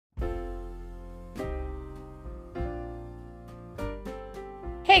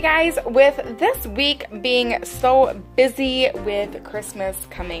Hey guys, with this week being so busy with Christmas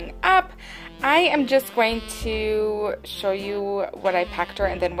coming up, I am just going to show you what I packed her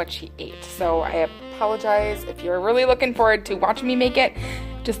and then what she ate. So I apologize if you're really looking forward to watching me make it.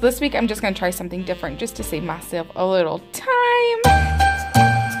 Just this week I'm just going to try something different just to save myself a little time.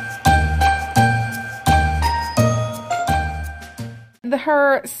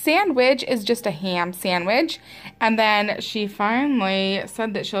 Her sandwich is just a ham sandwich, and then she finally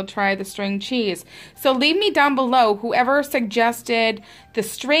said that she'll try the string cheese. So leave me down below, whoever suggested the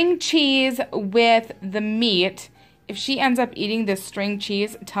string cheese with the meat. If she ends up eating this string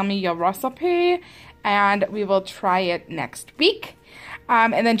cheese, tell me your recipe, and we will try it next week.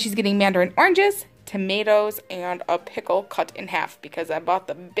 And then she's getting mandarin oranges, tomatoes, and a pickle cut in half because I bought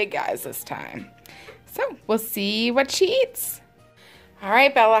the big guys this time. So we'll see what she eats. All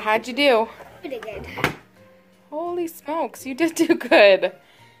right, Bella, how'd you do? Pretty good. Holy smokes, you did do good.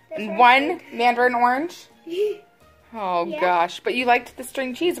 And one mandarin orange? Oh, yeah. Gosh. But you liked the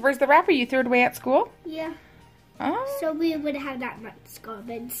string cheese. Where's the wrapper? You threw it away at school? Yeah. Oh. So we would have that much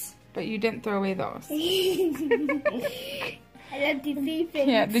garbage. But you didn't throw away those. I love to see things.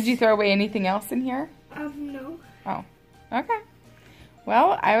 Yeah. Did you throw away anything else in here? No. Oh, okay.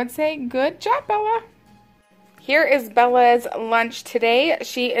 Well, I would say good job, Bella. Here is Bella's lunch today.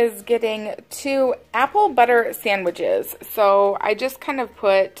 She is getting 2 apple butter sandwiches. So I just kind of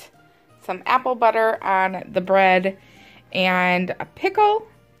put some apple butter on the bread and a pickle,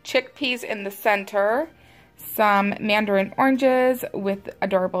 chickpeas in the center, some mandarin oranges with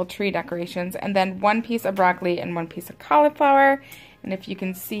adorable tree decorations, and then 1 piece of broccoli and 1 piece of cauliflower. And if you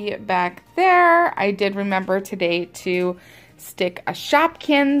can see back there, I did remember today to stick a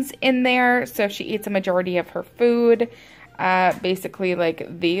Shopkins in there, so if she eats a majority of her food, basically like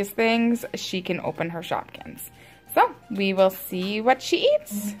these things, she can open her Shopkins. So we will see what she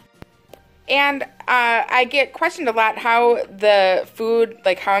eats. And I get questioned a lot how the food,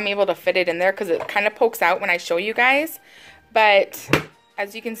 like how I'm able to fit it in there, because it kind of pokes out when I show you guys. But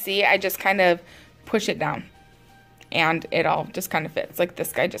as you can see, I just kind of push it down and it all just kind of fits. Like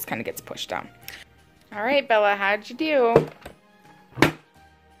this guy just kind of gets pushed down. All right, Bella, how'd you do?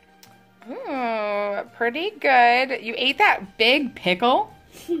 Ooh, pretty good. You ate that big pickle?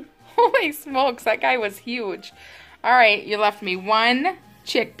 Holy smokes, that guy was huge. All right, you left me 1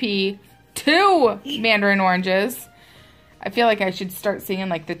 chickpea, 2 mandarin oranges. I feel like I should start singing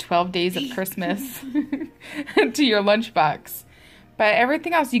like the 12 days of Christmas to your lunchbox. But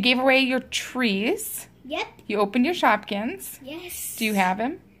everything else, you gave away your trees. Yep. You opened your Shopkins. Yes. Do you have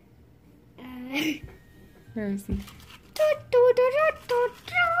him? Where is he?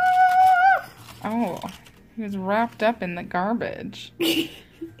 Oh, he was wrapped up in the garbage.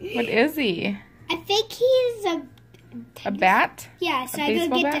 What is he? I think he's a bat? Yeah, so I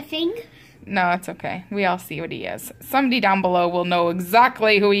go get the thing. No, it's okay. We all see what he is. Somebody down below will know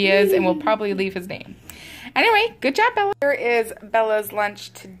exactly who he is and will probably leave his name. Anyway, good job, Bella. Here is Bella's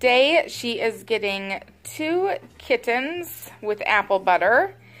lunch today. She is getting 2 kittens with apple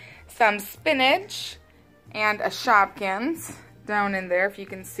butter, some spinach, and a Shopkins down in there if you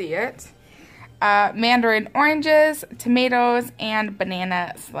can see it. Mandarin oranges, tomatoes, and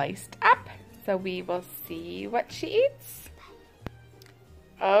banana sliced up. So we will see what she eats.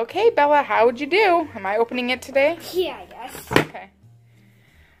 Okay, Bella, how would you do? Am I opening it today? Yeah, I guess. Okay.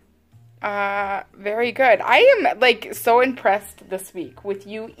 Very good. I am like so impressed this week with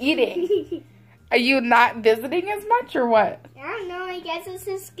you eating. Are you not visiting as much or what? I don't know. I guess it's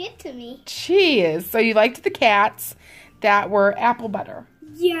just good to me. Cheese. So you liked the cats that were apple butter.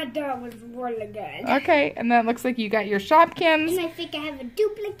 Yeah, that was really good. Okay, and then it looks like you got your Shopkins. And I think I have a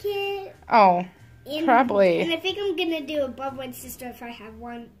duplicate. Oh, probably. And I think I'm going to do a brother and sister if I have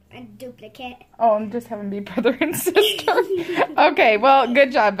a duplicate. Oh, I'm just having me brother and sister. Okay, well,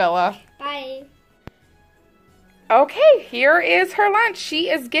 good job, Bella. Bye. Okay, here is her lunch. She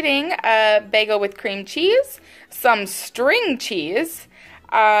is getting a bagel with cream cheese, some string cheese,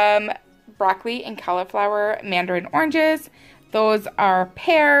 broccoli and cauliflower, mandarin oranges. Those are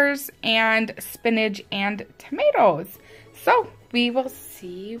pears and spinach and tomatoes. So we will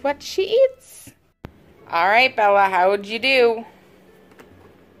see what she eats. All right, Bella, how would you do?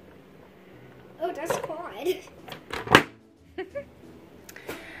 Oh, that's quad.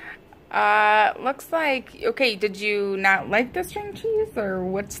 Looks like, okay, did you not like the string cheese or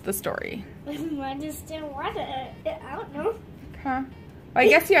what's the story? I just didn't want it. I don't know. Okay. Well, I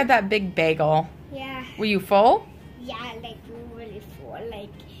guess you had that big bagel. Yeah. Were you full? Yeah, like really full.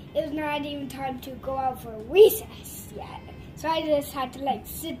 Like it was not even time to go out for recess yet. So I just had to like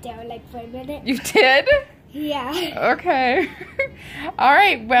sit there like for a minute. You did? Yeah. Okay. All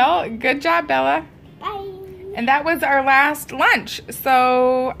right. Well, good job, Bella. Bye. And that was our last lunch.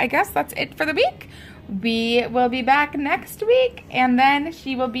 So I guess that's it for the week. We will be back next week, and then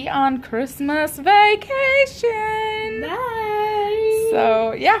she will be on Christmas vacation. Bye.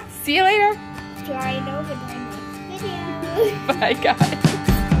 So, yeah, see you later. Slide over to my next video. Bye, guys.